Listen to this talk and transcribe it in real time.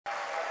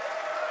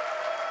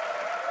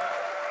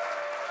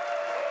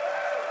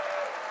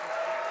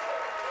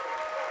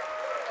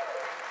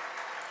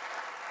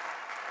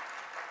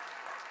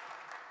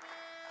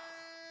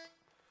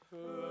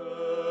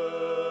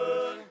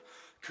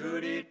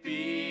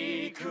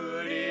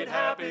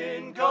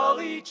happen.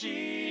 Golly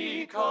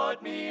gee,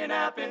 caught me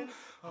a-nappin'.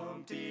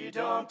 Humpty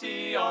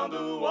Dumpty on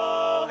the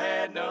wall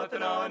had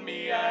nothing on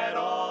me at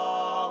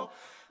all.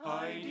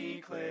 I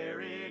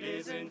declare it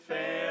isn't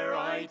fair,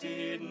 I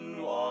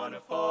didn't want to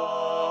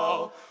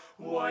fall.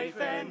 Wife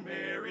and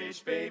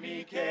marriage,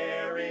 baby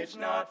carriage,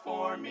 not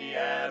for me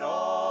at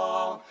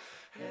all.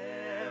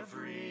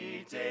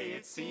 Every day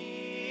it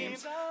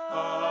seems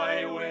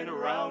I went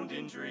around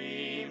in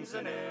dreams,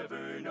 and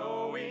never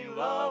knowing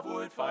love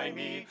would find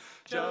me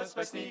just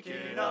by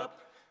sneaking up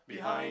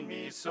behind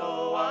me.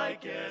 So I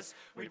guess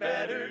we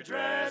better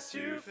dress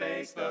to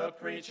face the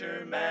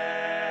preacher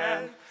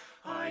man.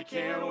 I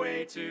can't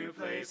wait to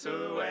place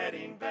a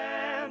wedding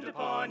band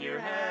upon your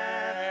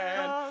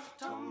hand.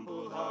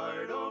 Tumbled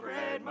hard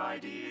overhead, my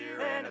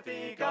dear, and I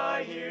think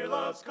I hear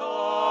love's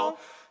call.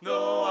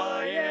 Though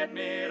I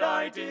admit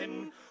I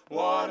didn't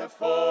want to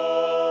fall.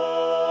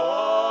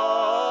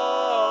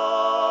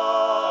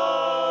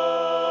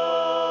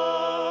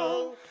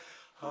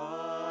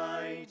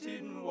 I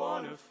didn't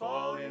want to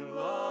fall in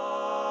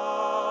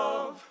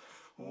love.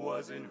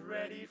 Wasn't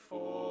ready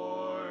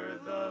for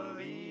the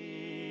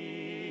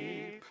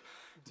leap.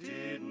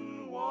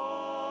 Didn't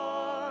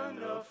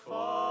want to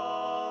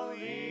fall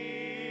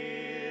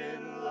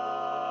in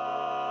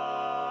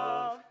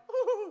love.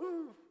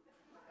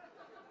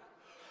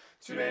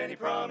 Too many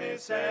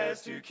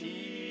promises to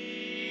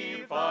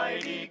keep, I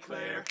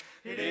declare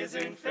it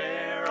isn't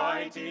fair,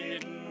 I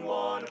didn't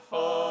want to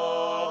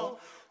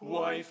fall.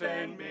 Wife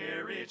and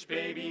marriage,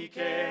 baby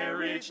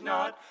carriage,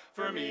 not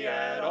for me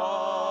at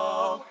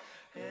all.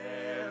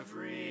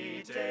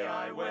 Every day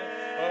I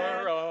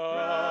went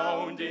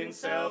around in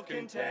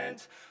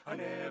self-content,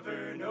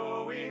 never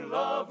knowing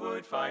love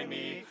would find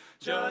me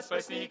just by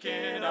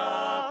sneaking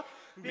up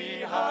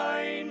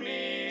behind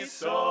me.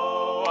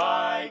 So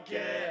I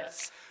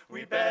guess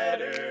we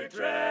better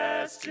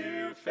dress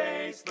to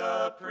face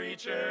the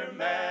preacher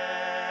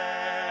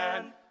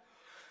man.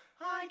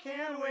 I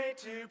can't wait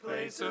to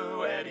place a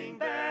wedding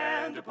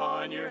band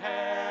upon your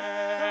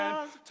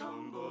hand.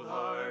 Tumbled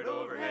hard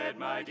overhead,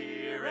 my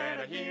dear,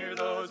 and I hear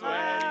those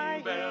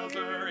wedding bells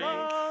ring.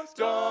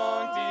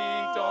 Dong,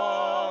 ding,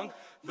 dong.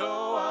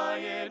 Though I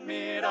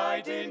admit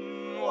I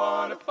didn't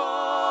want to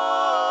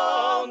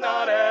fall,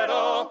 not at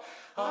all.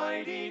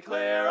 I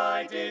declare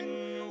I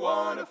didn't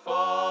want to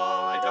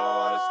fall. I don't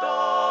want to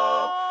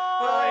stall.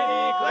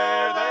 I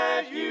declare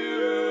that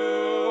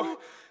you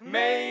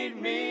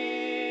made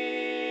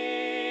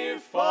me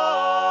fall.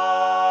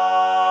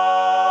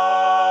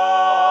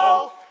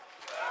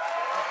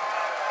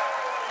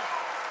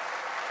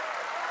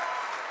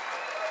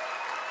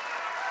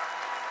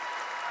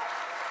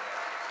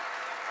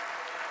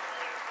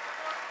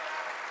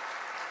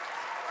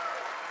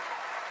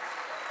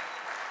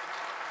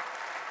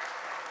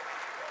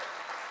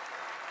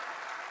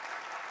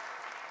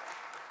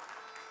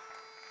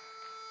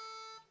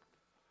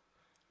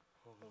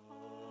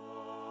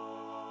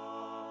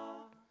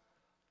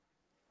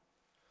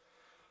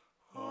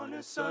 On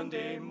a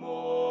Sunday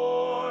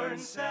morn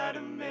sat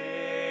a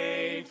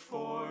maid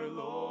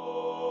forlorn,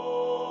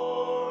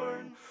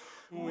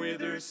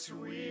 with her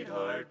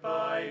sweetheart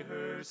by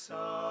her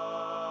side.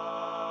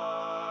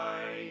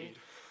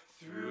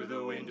 Through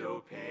the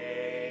window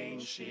pane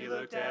she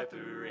looked at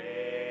the rain.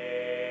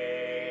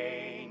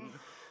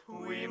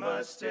 We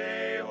must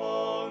stay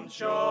home,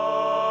 Joe,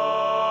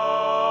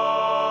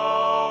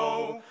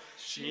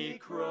 she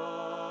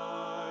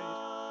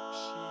cried,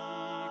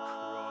 she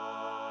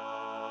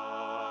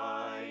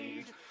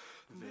cried.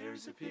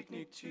 There's a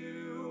picnic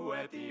too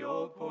at the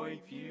Old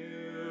Point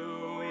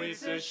View.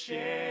 It's a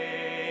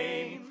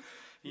shame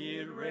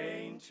it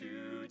rained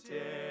today,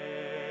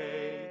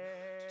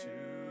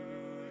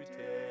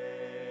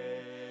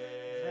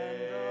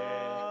 Then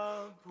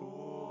the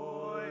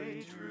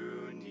boy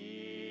drew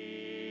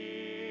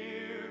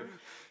near,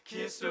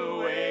 kissed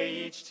away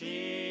each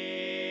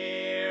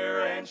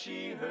tear, and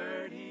she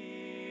heard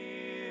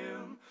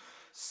him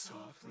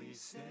softly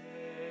say,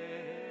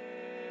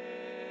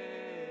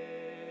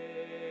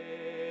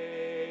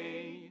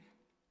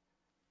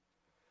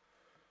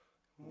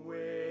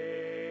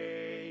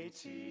 wait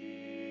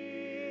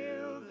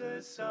till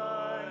the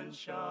sun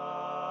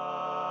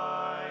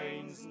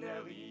shines,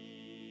 Nellie.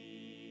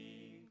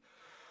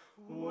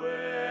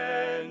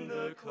 When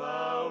the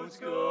clouds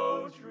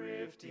go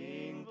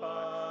drifting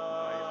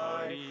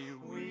by,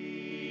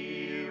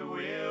 we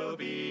will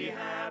be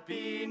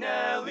happy,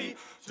 Nellie.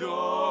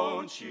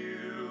 Don't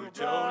you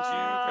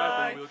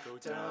cry, we'll go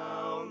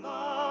down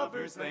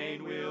Lover's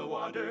Lane, we'll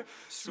wander,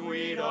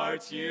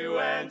 sweethearts, you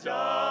and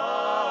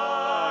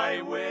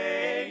I.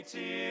 Wait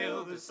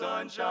till the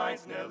sun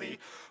shines, Nellie,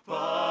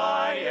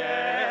 by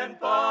and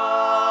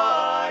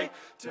by.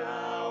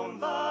 Down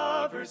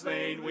Lover's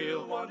Lane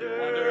we'll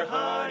wander,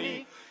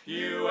 honey,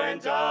 you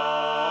and I.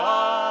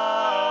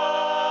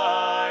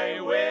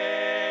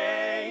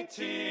 Wait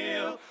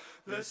till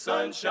the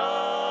sun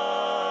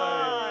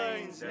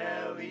shines,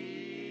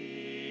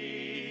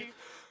 Nellie,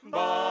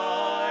 by